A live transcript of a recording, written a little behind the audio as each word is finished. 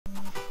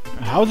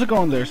how's it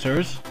going there,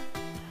 sirs?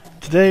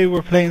 Today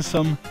we're playing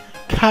some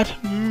Cat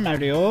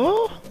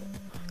Mario.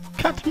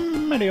 Cat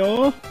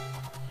Mario.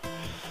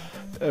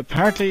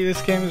 Apparently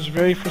this game is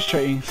very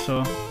frustrating,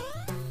 so...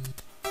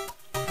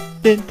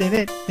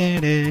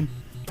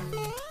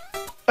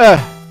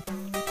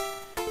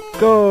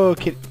 Go,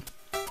 kid.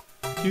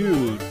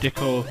 You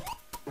dicko.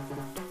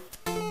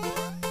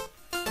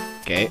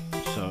 Okay,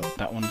 so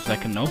that one's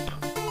like a nope.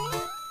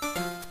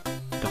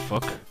 The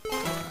fuck?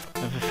 I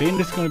have a feeling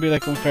this is gonna be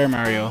like Unfair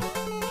Mario.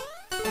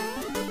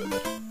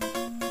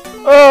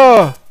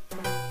 Oh!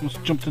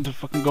 Almost jumped into the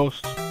fucking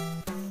ghost.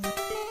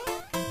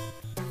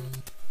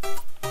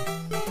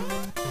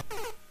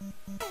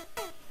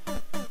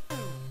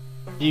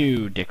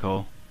 You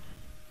dicko.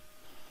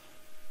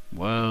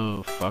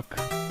 Whoa, fuck.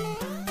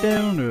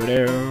 Down,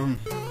 down,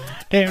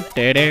 down, down,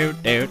 down,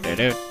 down,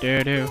 down,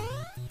 down, down.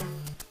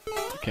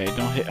 Okay,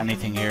 don't hit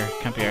anything here.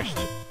 Can't be arsed.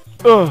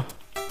 Oh!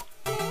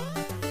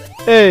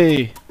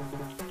 Hey!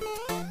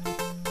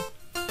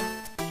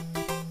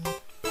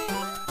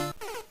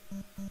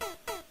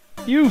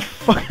 You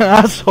fucking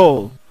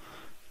asshole!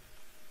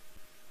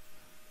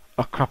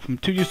 Oh crap, I'm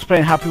too used to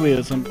playing Happy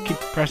Wheels and keep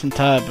pressing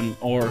tab and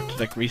or to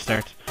like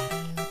restart.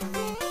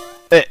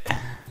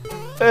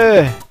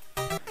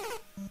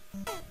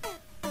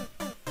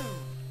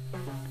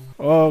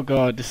 Oh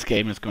god, this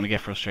game is gonna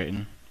get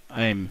frustrating.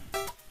 I'm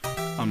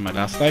on my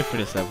last life for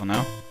this level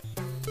now.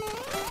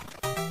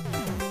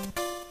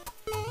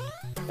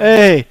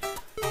 Hey!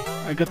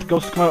 I got the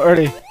ghost to come out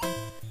early.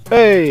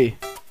 Hey!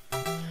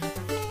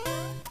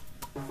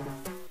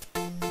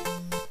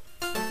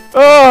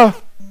 Oh!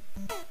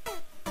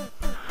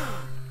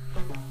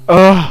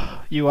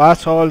 Oh, you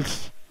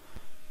assholes.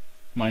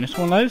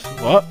 -1 lives?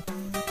 What?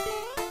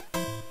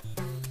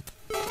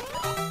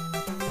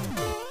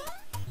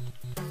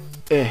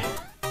 Okay.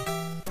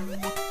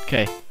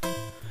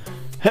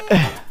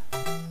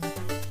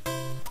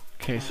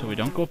 Okay, so we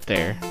don't go up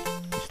there.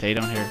 We stay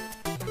down here.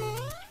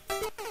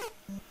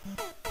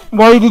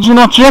 Why did you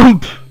not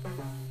jump?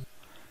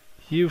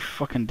 You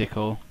fucking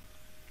dickhole.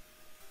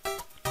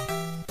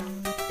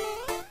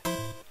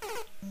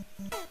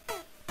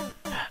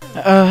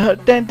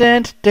 Dan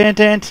dan dan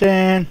dan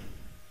dan.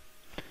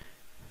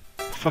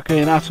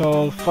 Fucking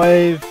asshole.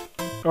 5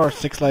 or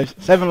 6 lives.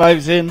 7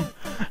 lives in.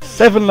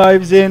 7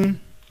 lives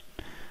in.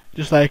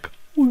 Just like.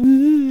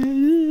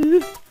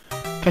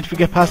 Can't you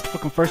get past the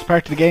fucking first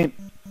part of the game?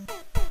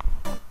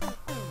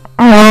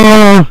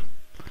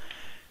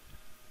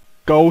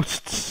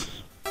 Ghosts.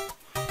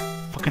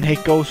 Fucking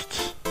hate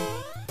ghosts.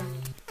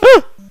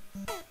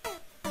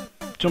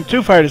 Jump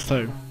too far this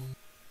time.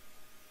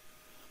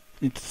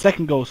 It's the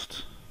second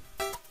ghost.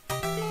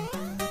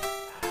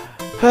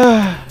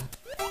 Okay,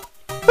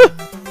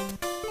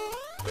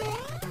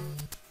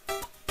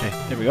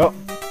 there we go.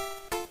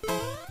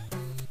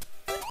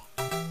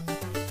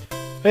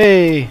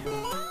 Hey!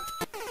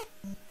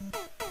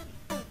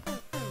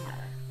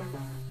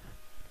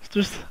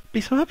 Just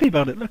be so happy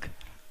about it, look.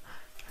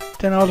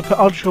 Then all the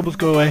troubles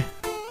go away.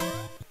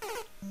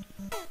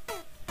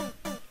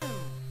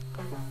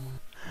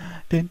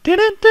 Dun dun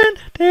dun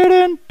dun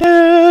dun dun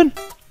dun.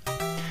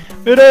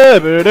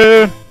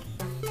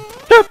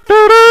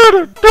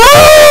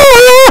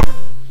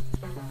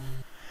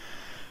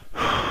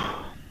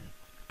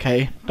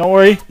 Okay, don't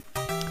worry.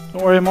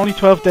 Don't worry, I'm only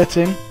 12 deaths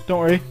in. Don't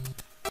worry.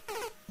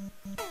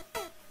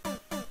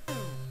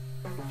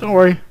 Don't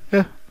worry.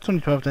 Yeah, it's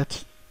only 12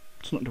 deaths.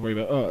 It's nothing to worry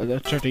about. Oh,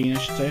 13 I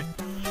should say.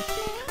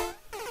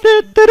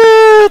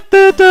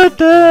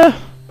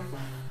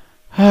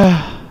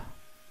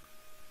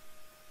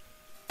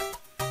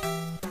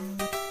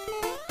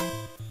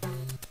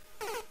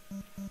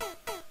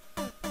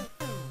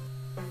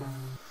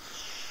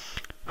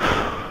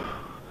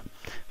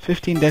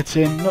 15 deaths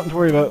in, nothing to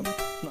worry about.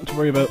 Nothing to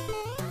worry about.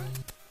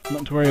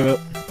 Nothing to worry about.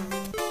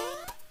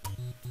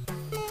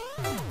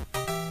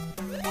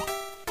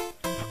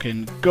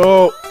 Fucking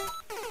go!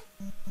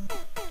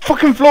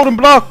 Fucking floating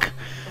block!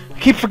 I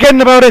keep forgetting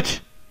about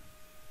it!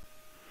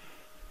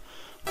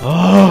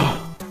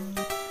 Oh!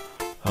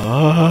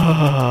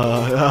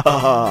 Oh!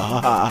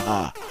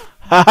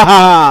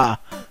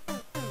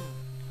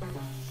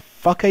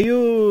 Fuck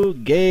you,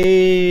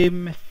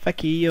 game!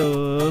 Fuck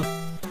you!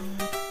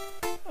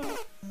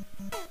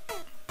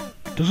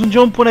 Doesn't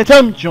jump when I tell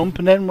him to jump,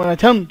 and then when I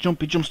tell him to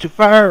jump, he jumps too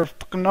far,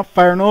 fucking not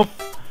far enough.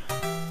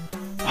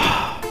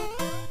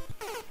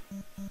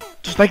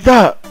 Just like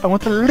that. I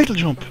want a little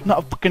jump, not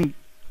a fucking...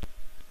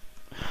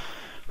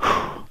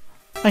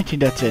 19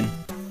 deaths in.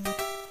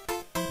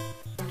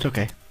 It's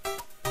okay.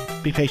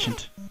 Be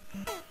patient.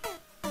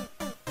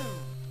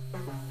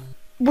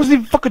 Wasn't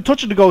even fucking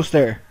touching the ghost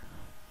there.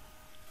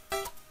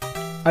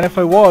 And if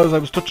I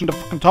was touching the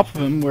fucking top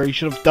of him where he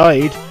should have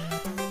died.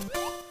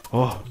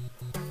 Oh.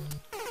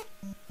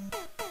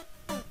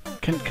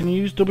 Can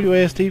you use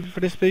WASD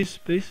for this, please?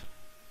 Please?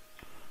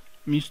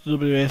 I'm used to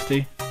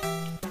WASD.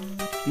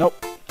 Nope.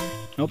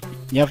 Nope.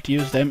 You have to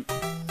use them.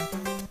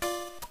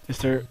 Is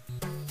there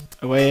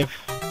a way of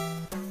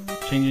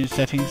changing the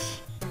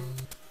settings?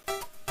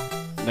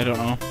 I don't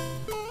know.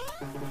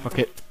 Fuck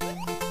it.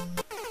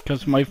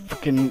 Because my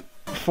fucking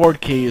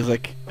forward key is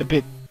like a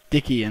bit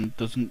dicky and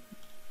doesn't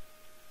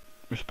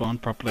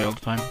respond properly all the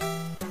time.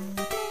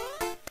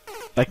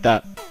 Like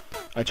that.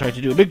 I tried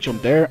to do a big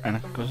jump there and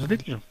it goes a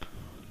little jump.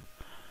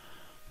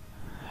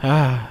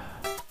 Ah.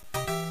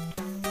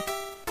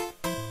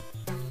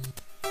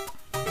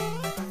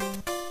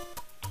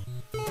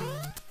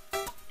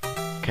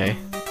 Okay.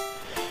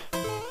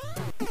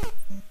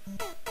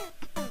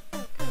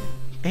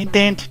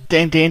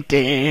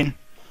 Din.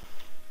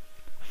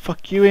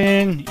 Fuck you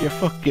in your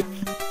fucking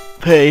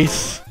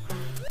face.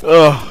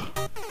 Ugh.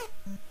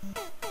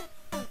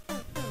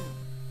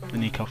 I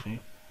need coffee.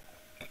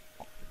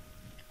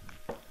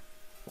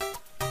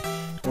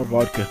 Or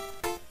vodka.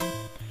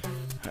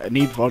 I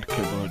need vodka,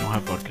 but I don't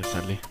have vodka,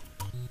 sadly.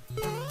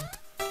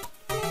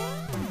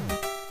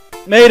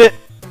 Made it!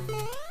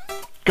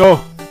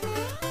 Go!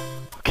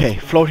 Okay,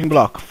 floating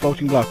block.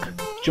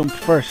 Jump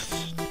first.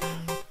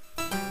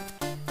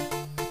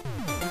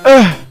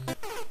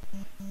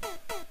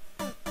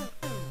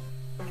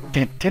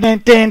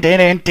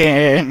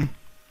 Din.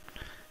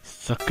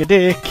 Suck a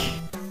dick.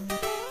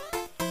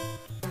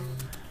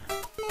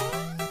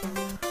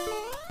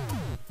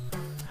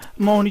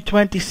 I'm only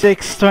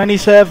 26,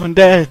 27,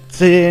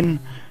 that's in.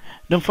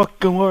 Don't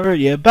fucking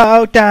worry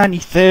about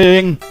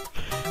anything.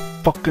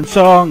 Fucking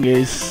song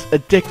is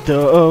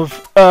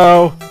addictive.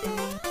 Oh.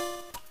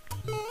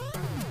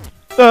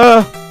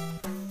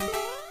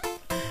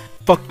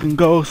 Fucking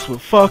ghost will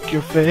fuck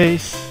your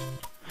face.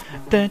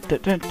 Dun.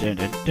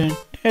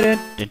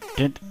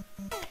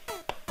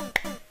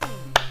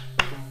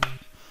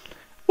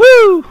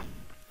 Woo!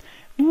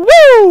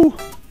 Woo!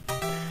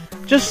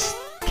 Just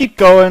keep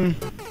going.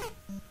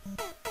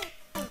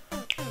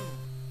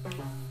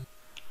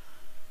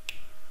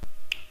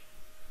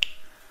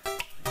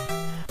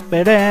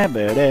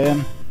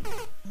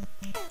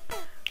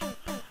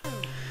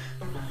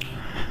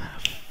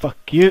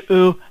 Fuck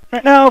you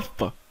right now.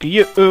 Fuck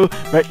you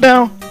right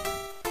now.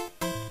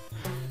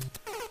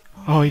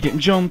 Oh, he didn't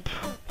jump.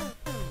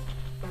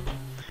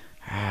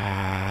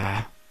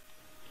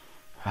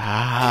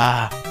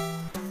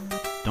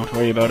 Don't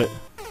worry about it.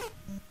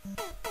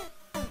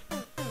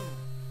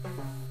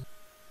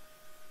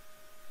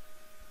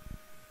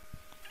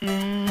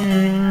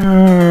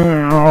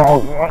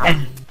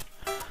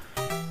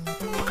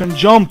 Fucking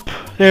jump.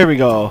 There we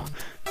go.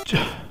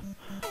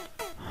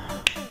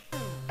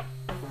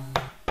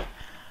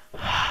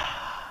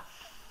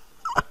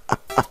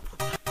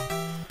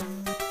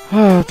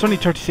 It's only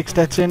 36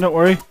 deaths in, don't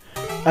worry.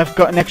 I've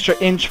got an extra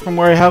inch from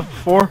where I have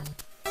before.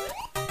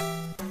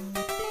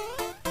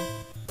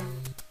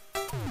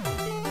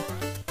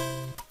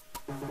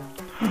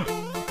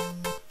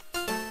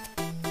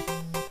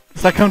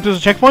 Does that count as a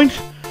checkpoint?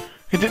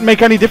 It didn't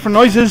make any different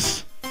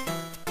noises.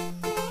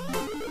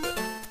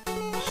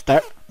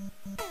 Start.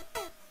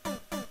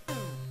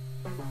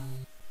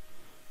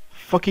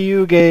 Fuck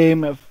you,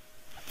 game.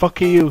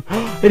 Fuck you.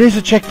 It is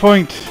a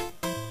checkpoint.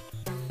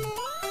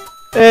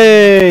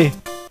 Hey!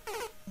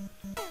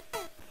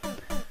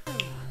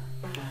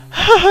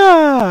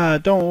 Haha!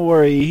 Don't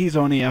worry, he's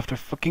only after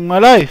fucking my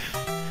life.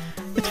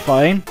 It's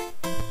fine.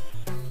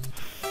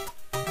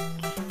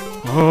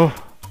 Oh.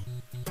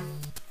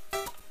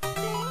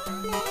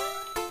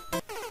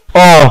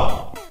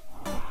 Oh!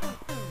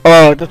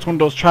 Oh, that's one of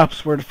those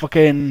traps where the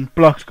fucking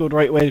blocks go the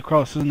right way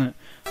across, isn't it?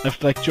 I have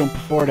to like jump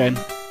before then.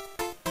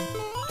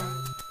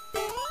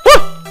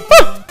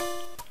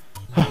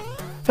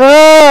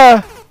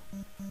 Ah!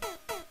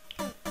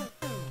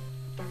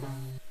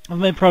 I've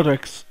made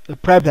progress,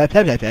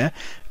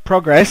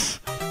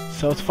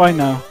 so it's fine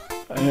now.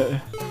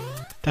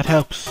 That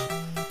helps.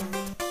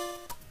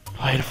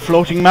 I had a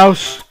floating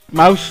mouse,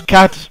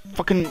 cat,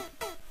 fucking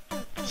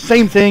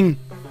same thing.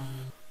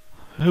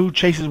 Who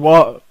chases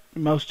what?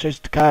 Mouse chases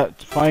the cat.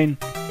 It's fine.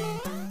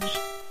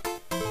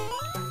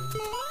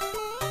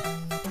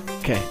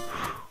 Okay.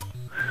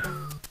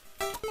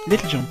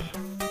 Little jump.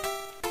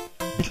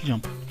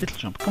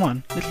 Come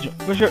on, little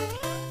jump. Where's your?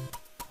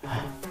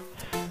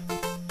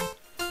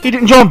 He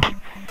didn't jump!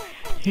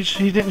 He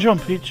didn't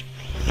jump.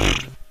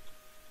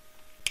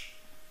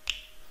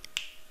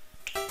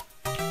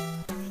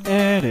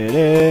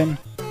 In.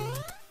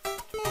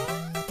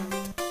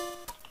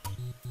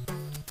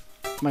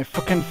 My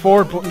fucking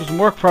forward button doesn't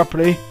work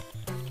properly.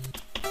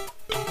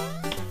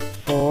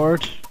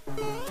 Forward.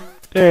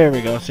 There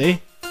we go,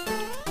 see?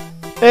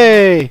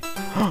 Hey!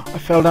 I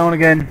fell down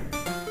again.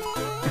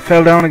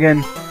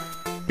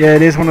 Yeah,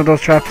 it is one of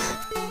those traps.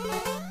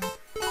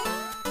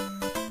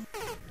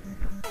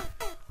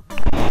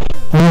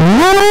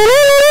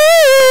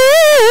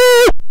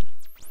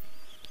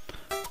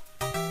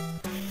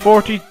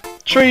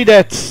 "43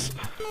 deaths!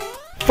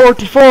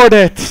 44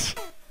 deaths!"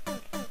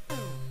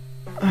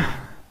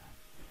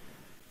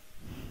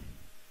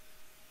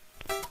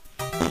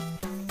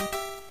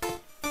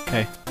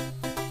 Okay.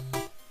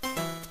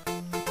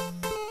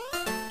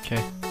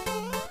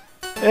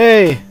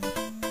 Hey!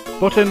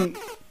 Button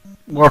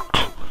worked.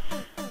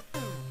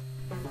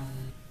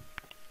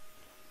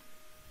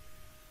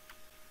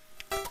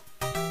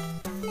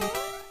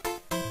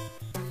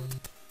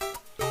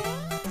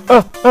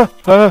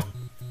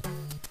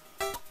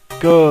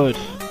 Good.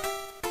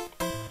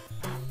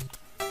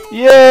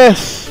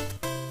 Yes!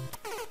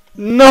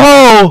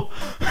 No!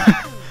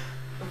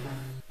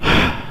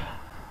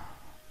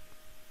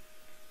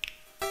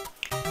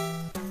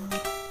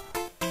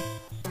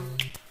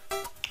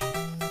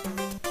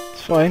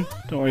 It's fine,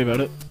 don't worry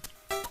about it.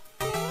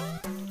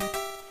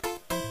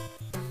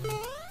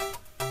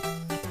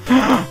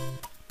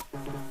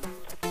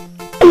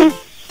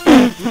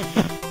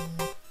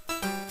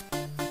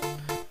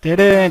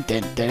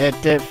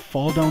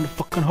 Fall down the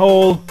fucking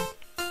hole.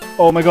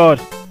 Oh my god.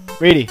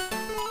 Really?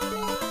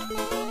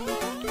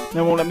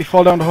 They won't let me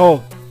fall down the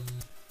hole.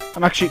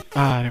 I'm actually...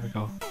 Ah, there we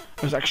go.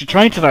 I was actually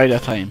trying to die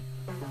that time.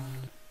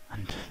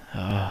 And...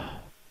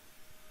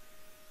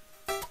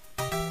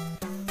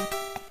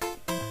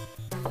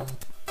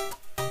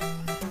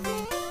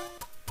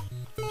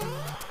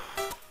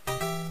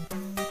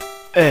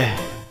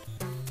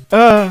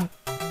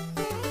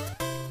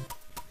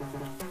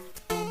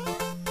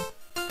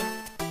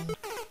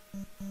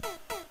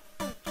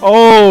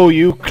 Oh,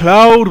 you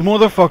cloud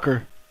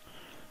motherfucker.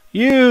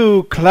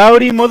 You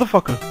cloudy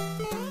motherfucker.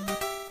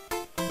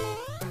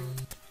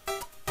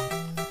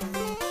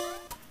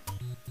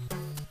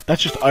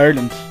 That's just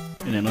Ireland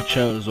in a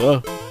nutshell as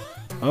well.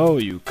 Oh,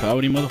 you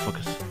cloudy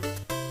motherfuckers.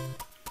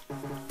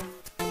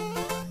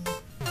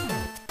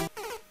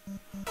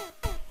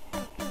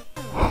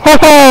 Ha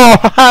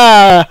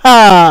ha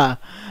ha!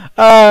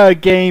 Ah,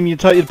 game, you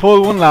thought you'd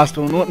pull one last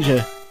one, wouldn't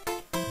you?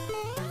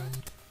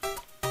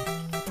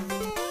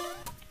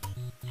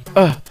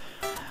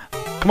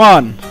 Come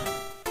on!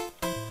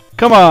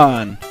 Come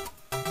on!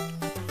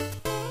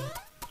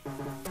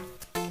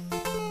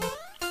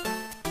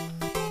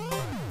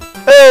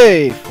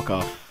 Hey! Fuck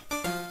off.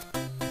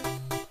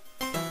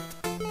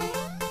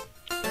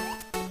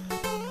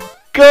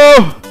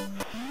 Go!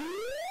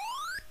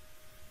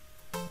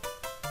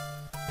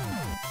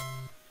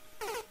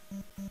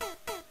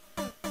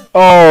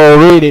 Oh,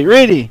 really?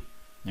 Really?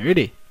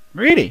 Really?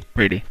 Really?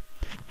 Really?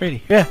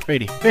 Really? Yeah,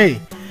 really?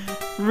 Really?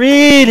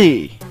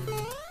 Really?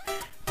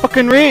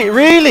 Fucking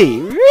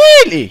really?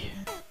 Really?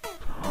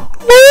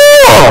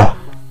 Oh!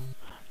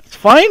 It's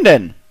fine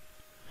then.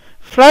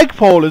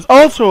 Flagpole is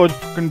also a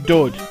fucking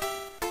dud.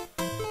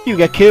 You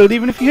get killed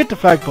even if you hit the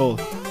flagpole.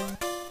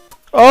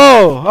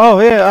 Oh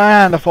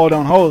yeah, and I fall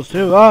down holes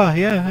too. Oh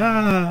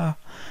yeah,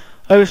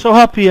 I was so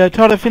happy, I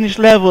thought I finished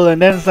level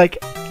and then it's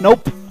like,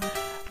 nope.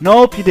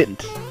 Nope, you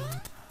didn't.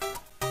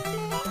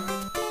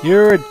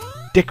 You're a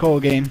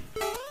dickhole game.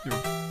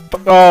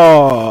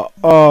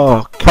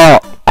 Oh,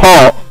 cut.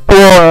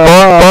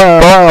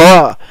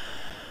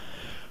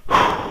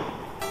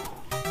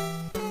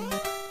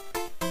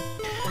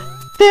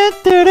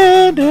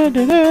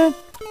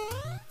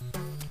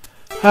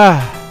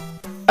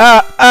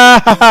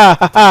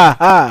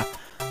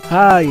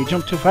 You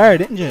jumped too far,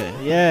 didn't you?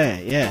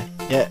 Yeah.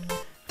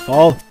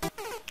 Fall.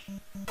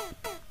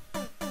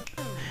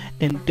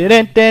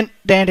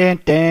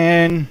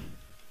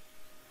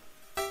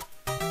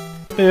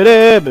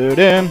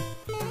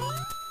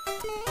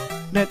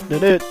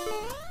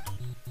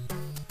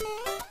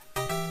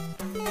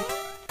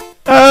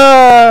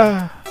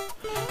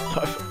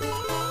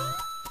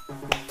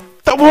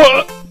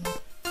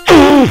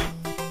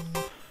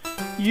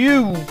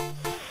 You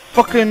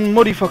fucking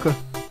muddy fucker.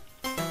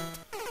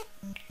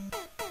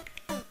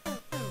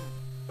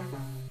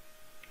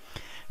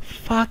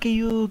 Fuck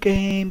you,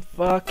 game.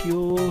 Fuck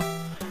you.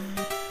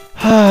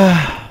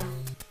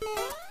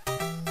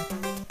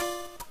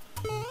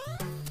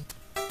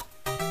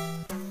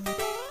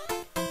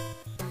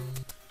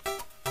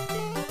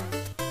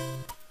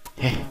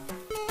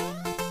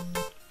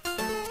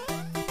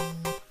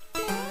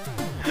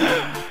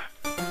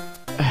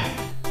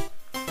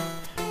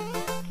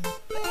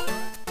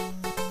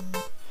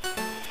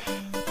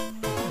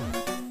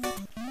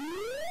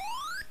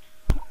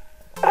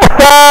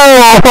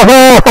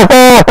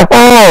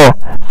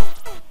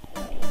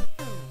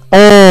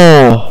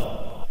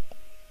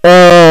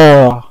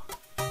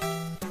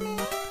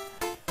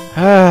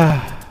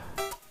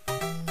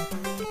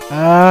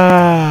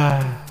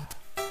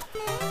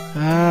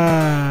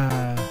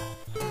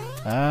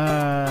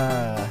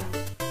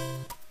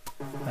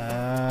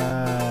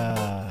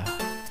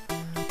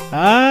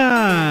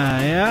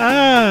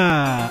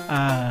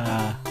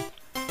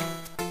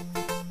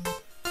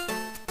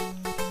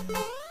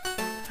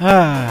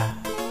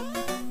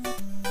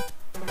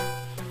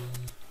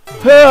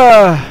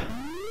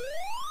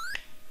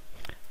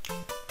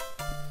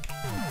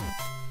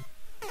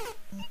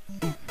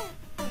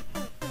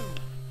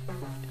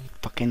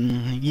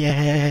 Fucking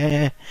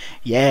yeah,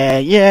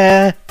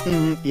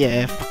 fucking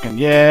yeah, fucking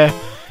yeah.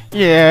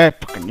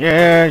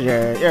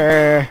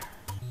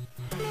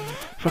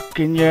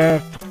 Fucking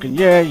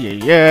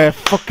yeah,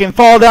 fucking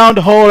fall down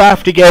the hole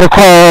after you get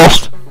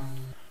across.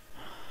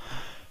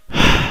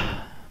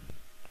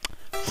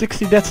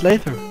 60 deaths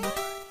later.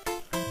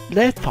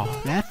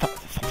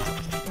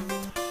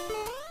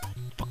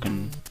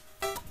 Fucking.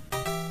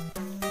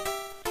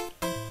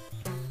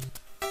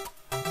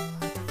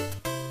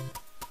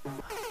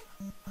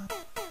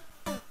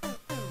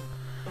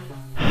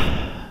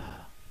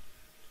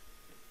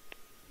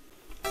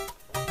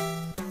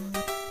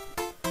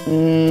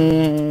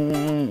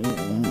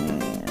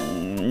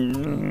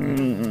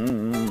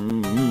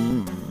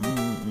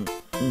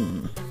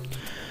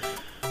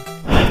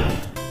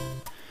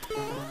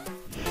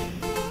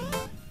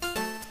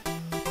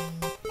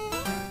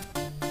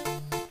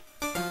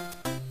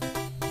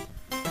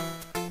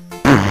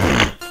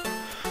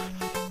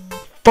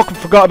 Fucking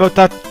forgot about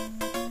that.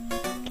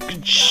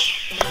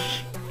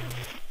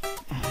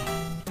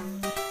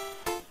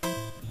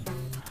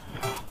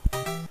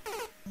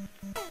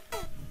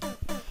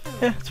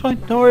 Yeah, it's fine.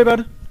 Don't worry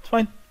about it. It's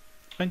fine.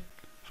 It's fine.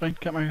 It's fine.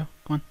 Get Mario.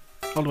 Come on.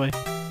 All the way.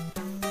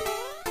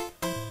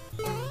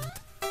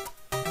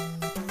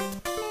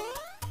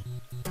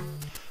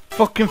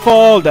 Fucking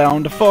fall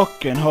down the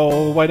fucking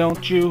hole. Why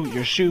don't you?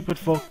 Your stupid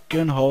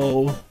fucking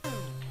hole.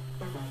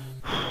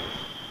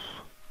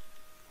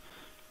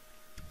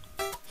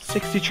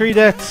 63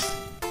 deaths.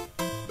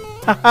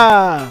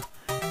 Haha.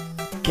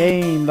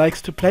 Game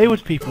likes to play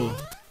with people.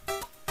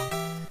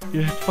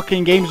 Your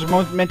fucking games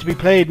are meant to be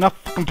played, not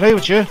fucking play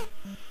with you.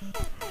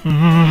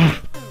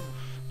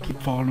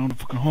 Keep falling down the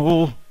fucking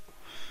hole.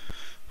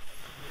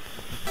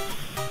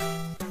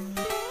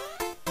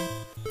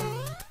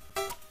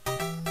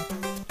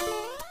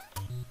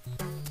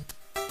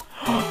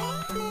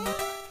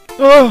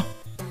 Oh!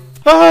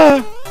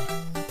 Ah!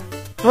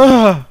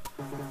 Ah!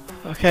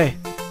 Okay,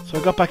 so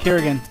I got back here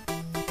again.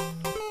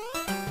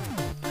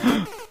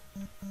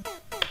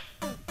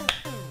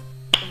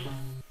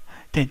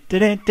 Dun,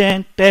 dun,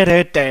 dun, dun,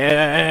 dun,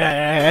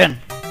 dun.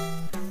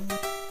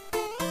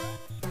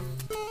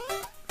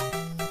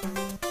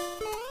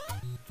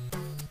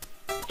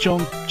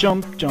 Jump,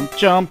 jump, jump,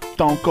 jump!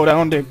 Don't go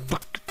down the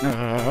fuck.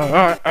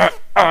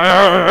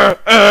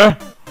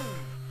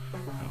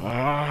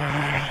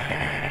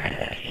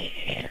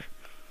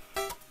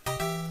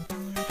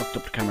 Fucked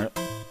up the camera.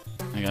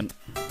 Hang on.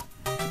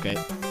 It's okay.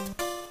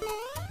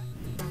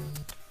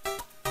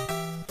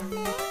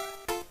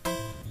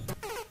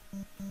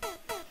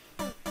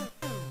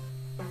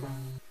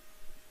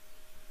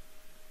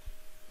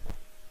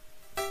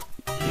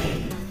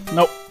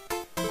 Nope.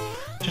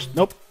 Just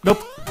nope,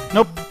 nope,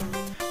 nope,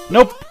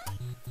 nope,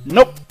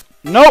 nope,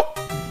 nope,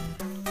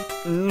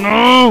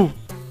 no!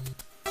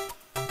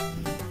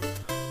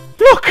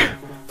 Look!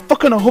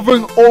 Fucking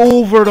hovering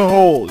over the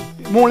hole.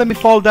 It won't let me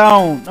fall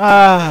down.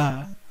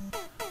 Ah.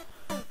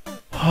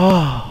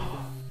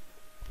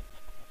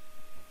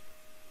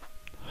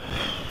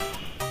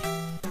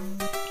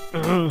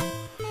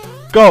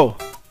 Go.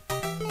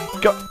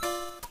 Go.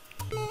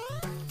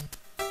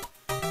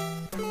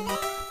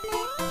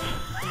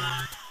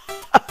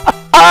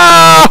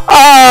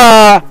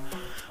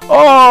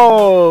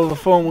 Oh, the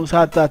phone was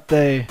hot that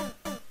day.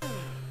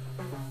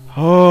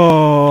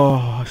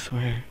 Oh, I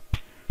swear.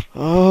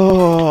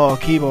 Oh,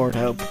 keyboard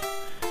help.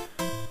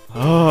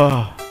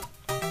 Oh.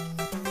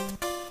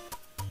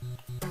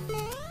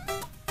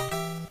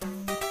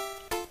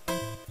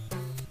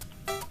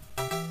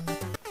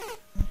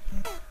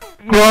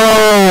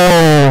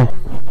 Oh.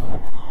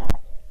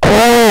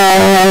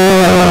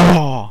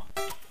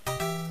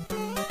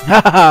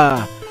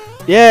 Haha.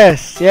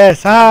 Yes,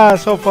 yes, ah,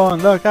 so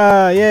fun, look,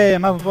 ah, yay,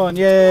 I'm having fun,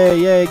 yay,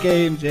 yay,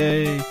 games,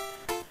 yay.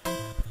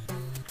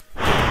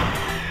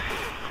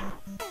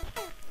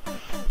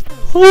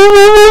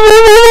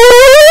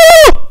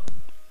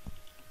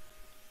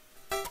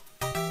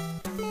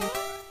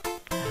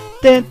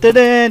 Dun, dun,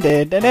 dun, dun,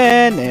 dun,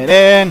 dun, dun,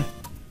 dun.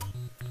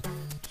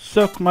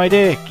 Suck my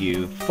dick,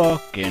 you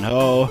fucking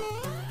hoe.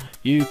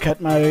 You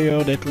cat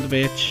Mario, little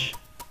bitch.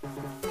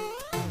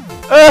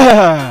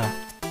 Ah!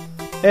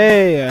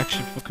 Hey, I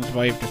actually fucking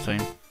survived this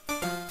time.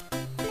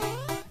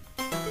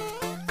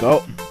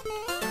 Go.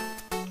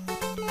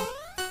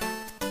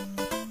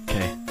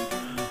 Okay.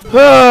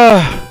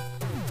 Ah!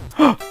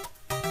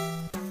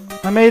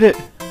 I made it.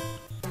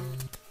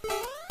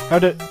 How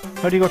do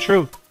you go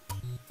through?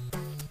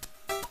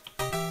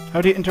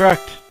 How do you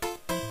interact?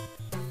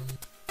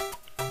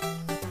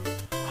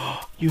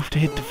 You have to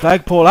hit the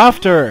flagpole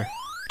after.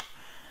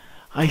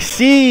 I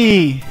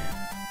see.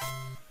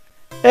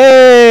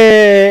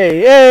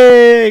 Hey!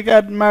 Hey!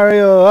 Got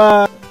Mario!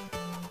 Ah.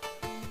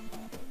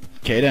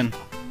 Okay then.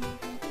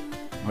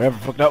 Whatever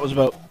the fuck that was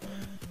about.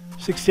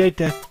 68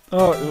 deaths.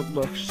 Oh,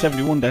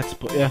 71 deaths,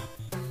 but yeah.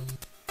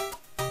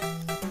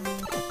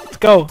 Let's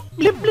go!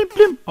 Blim blim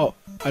blim! Oh,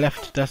 I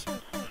left. That's...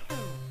 What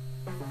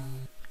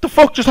the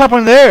fuck just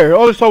happened there?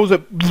 All I saw was a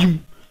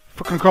blim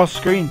fucking across the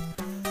screen.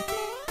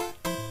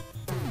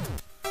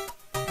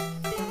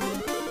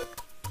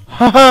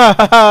 Ha ha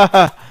ha ha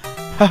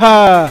ha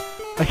ha!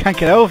 I can't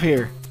get out of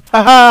here.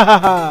 Ha ha ha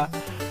ha!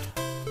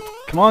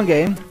 Come on,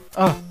 game.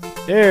 Oh,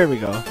 there we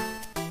go.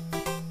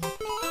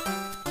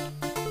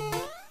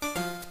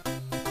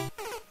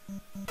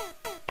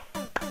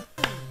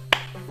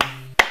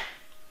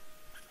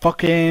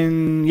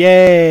 Fucking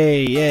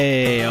yay,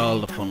 yay! All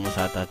the fun was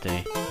had that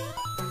day.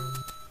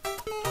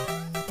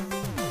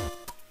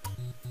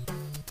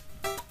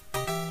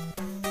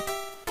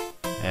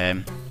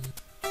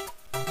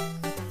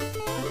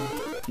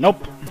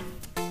 Nope.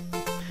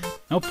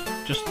 Nope.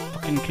 Just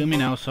fucking kill me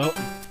now, so.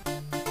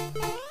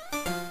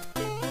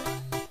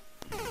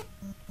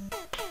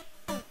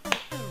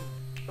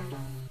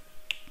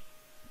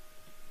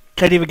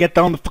 Can't even get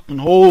down the fucking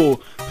hole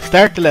to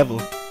start the level.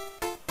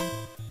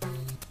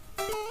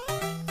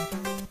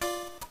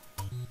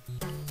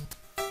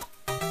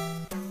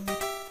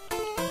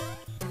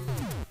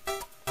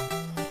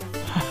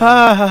 Ha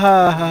ha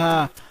ha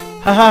ha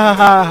ha ha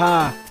ha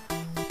ha.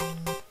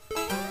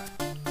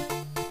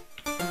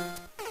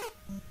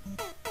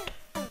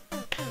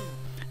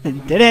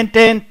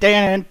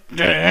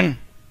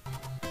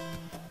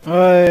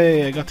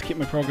 Oh, I got to keep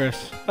my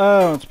progress.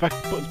 Oh, it's back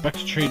to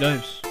 3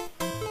 dives.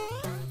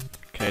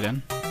 Okay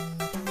then.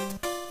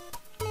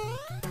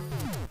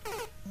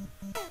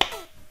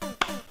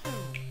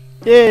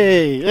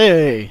 Yay!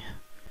 Yay!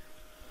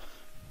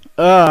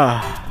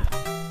 Don't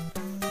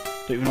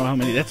even know how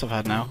many deaths I've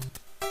had now.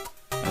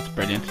 That's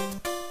brilliant.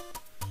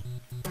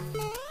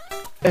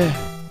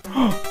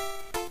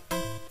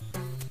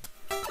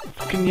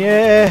 Fucking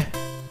yeah!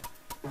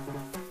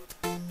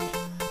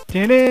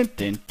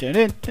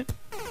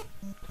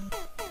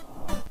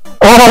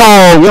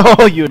 Oh, yo,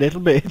 you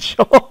little bitch!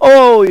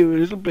 Oh, you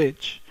little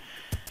bitch!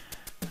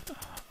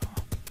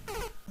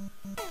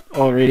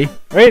 Oh, really?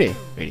 Really?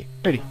 Really?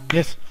 Really?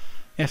 Yes.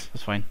 Yes,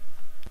 that's fine.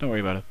 Don't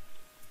worry about it.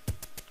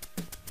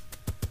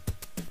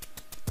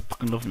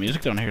 Fucking love the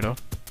music down here, though.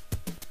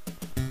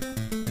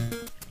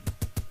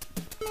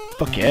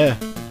 Fuck yeah.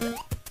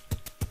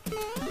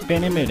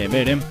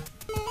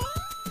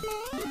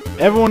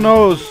 Everyone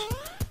knows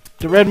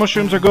the red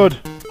mushrooms are good.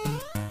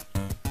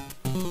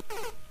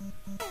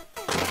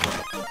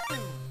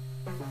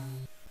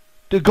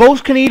 The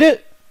ghost can eat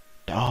it?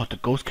 Oh, the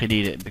ghost can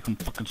eat it and become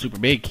fucking super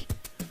big.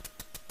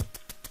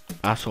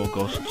 Asshole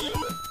ghosts.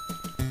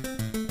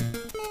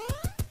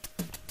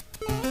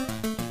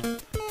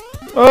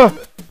 Oh!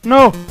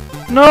 No!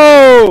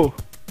 No!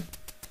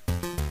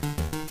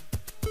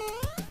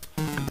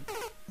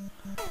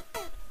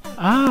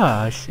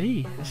 Ah, I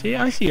see.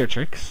 I see your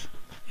tricks.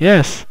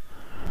 Yes.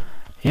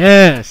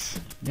 Yes.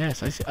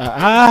 Yes, I see.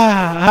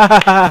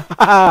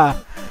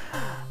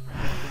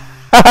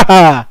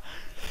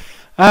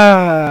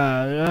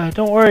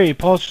 Don't worry,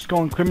 Paul's just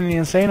going criminally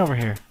insane over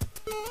here.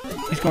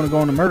 He's going to go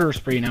on a murder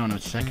spree now in a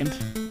second.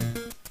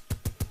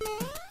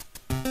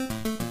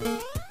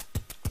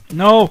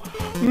 No!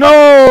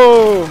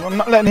 No! I'm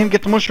not letting him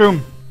get the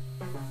mushroom.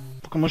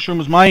 Fucking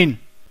mushroom is mine.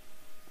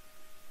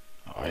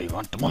 I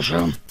want the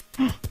mushroom.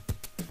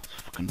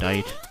 Fucking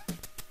died.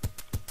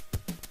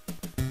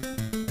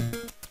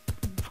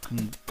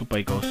 Fucking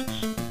goodbye,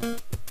 ghosts.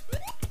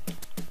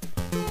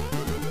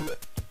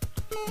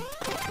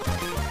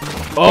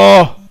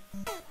 Oh!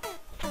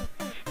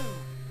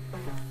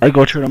 I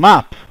go through the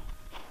map,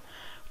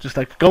 just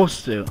like the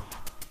ghosts do.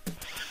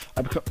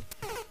 I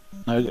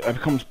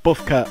become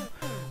Buff Cat.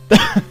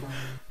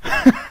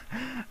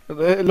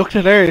 It looked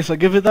hilarious. I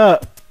give it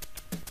that.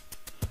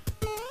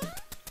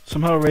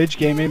 Somehow a rage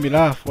game made me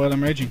laugh while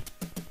I'm raging.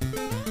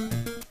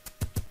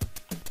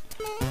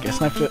 Get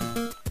sniped it.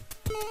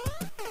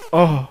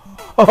 Oh.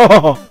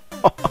 Oh.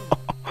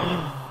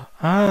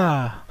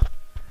 Ah.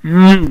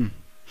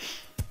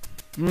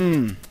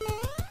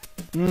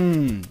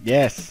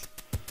 Yes.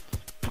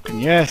 Fucking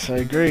yes, I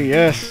agree,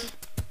 yes.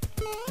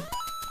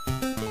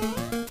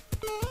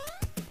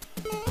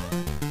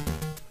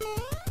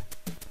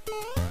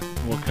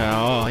 Okay,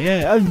 oh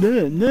yeah.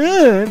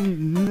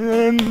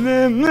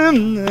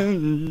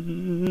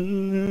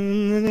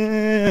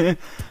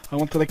 I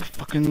want to like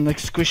fucking like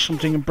squish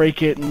something and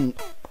break it and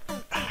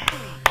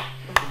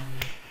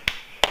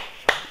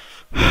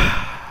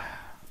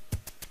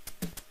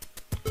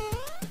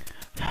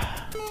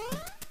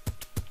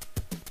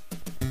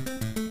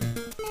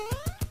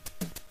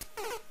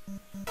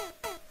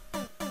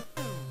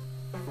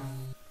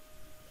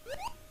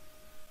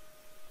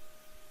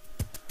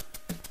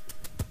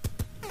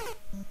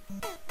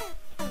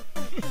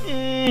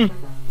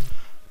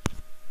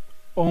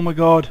oh my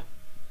god.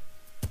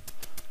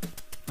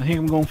 I think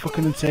I'm going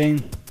fucking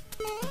insane.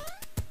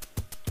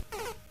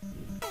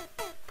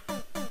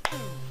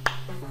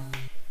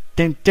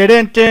 Din din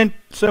din din.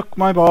 Suck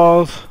my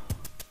balls.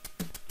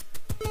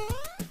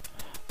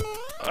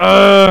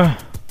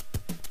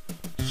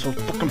 So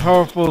fucking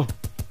powerful.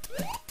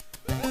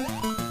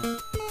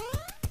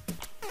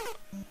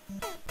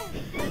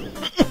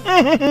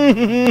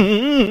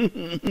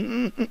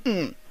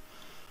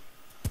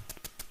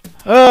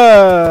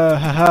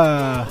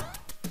 Haha.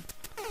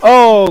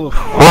 Oh,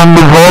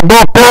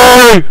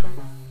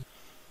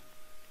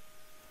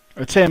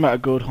 I'd say I'm at a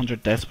good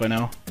 100 deaths by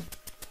now.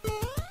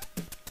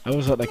 I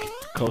was at like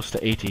close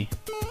to 80.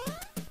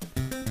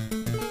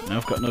 Now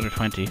I've got another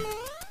 20. I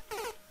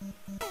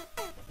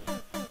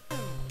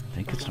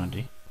think it's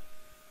 20.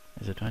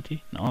 Is it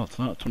 20? No, it's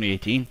not.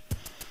 2018.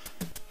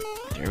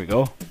 There we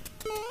go.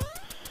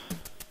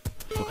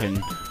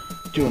 Fucking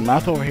doing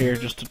math over here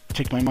just to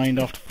take my mind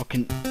off the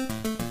fucking...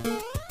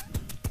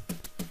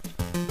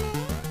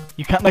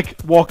 You can't like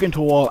walk into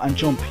a wall and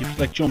jump. You have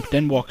to like jump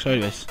then walk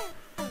sideways.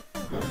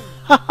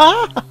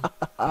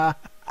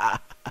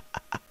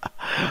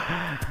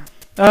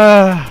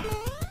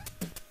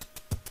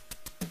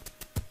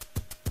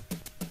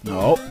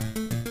 No.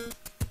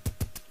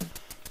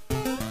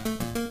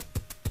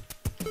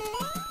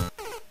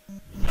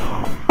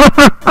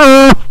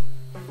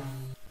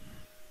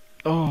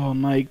 Oh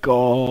my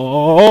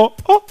god.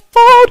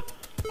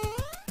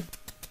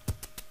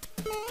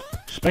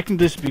 Expecting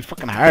this to be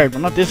fucking hard,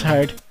 but not this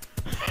hard.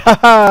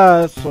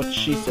 Haha, that's what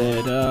she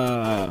said.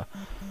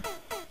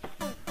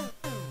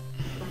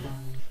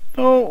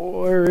 Don't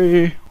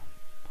worry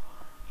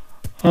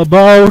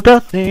about a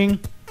thing,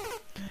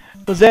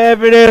 'cause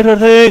every little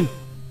thing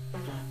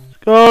is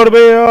gonna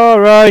be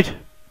alright.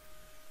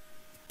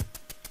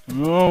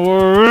 Don't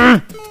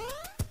worry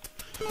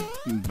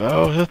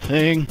about a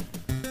thing.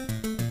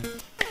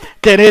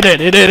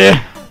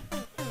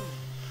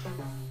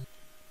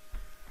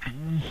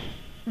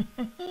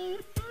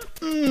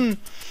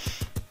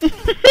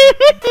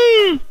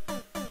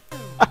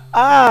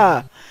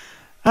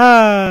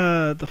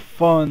 The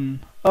fun.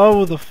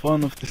 Oh, the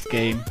fun of this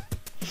game.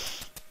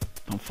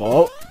 Don't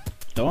fall.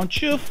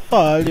 Don't you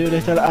fall, you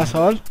little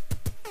asshole.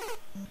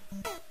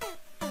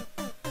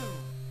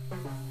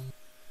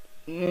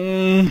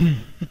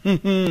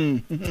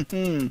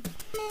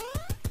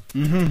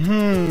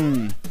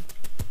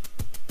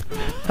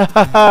 Ha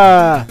ha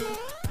ha!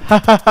 Ha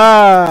ha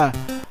ha!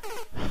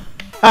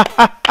 Ha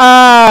ha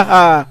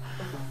ha!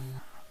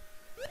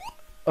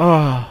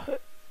 Oh,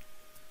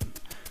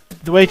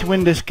 the way to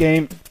win this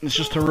game is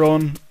just to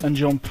run and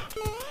jump.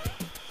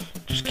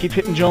 Just keep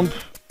hitting jump.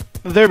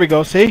 There we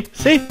go. See?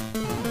 See?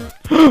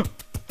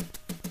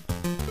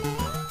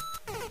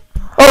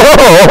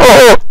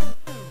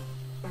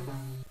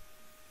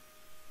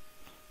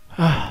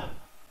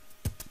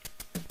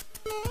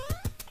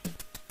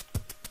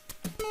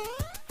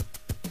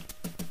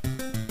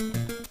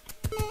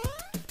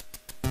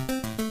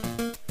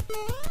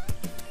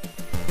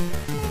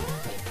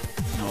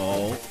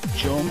 No,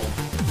 jump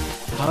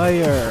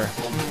higher.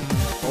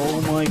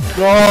 Oh my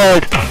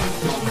god.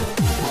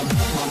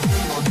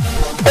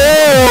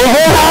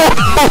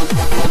 Oh!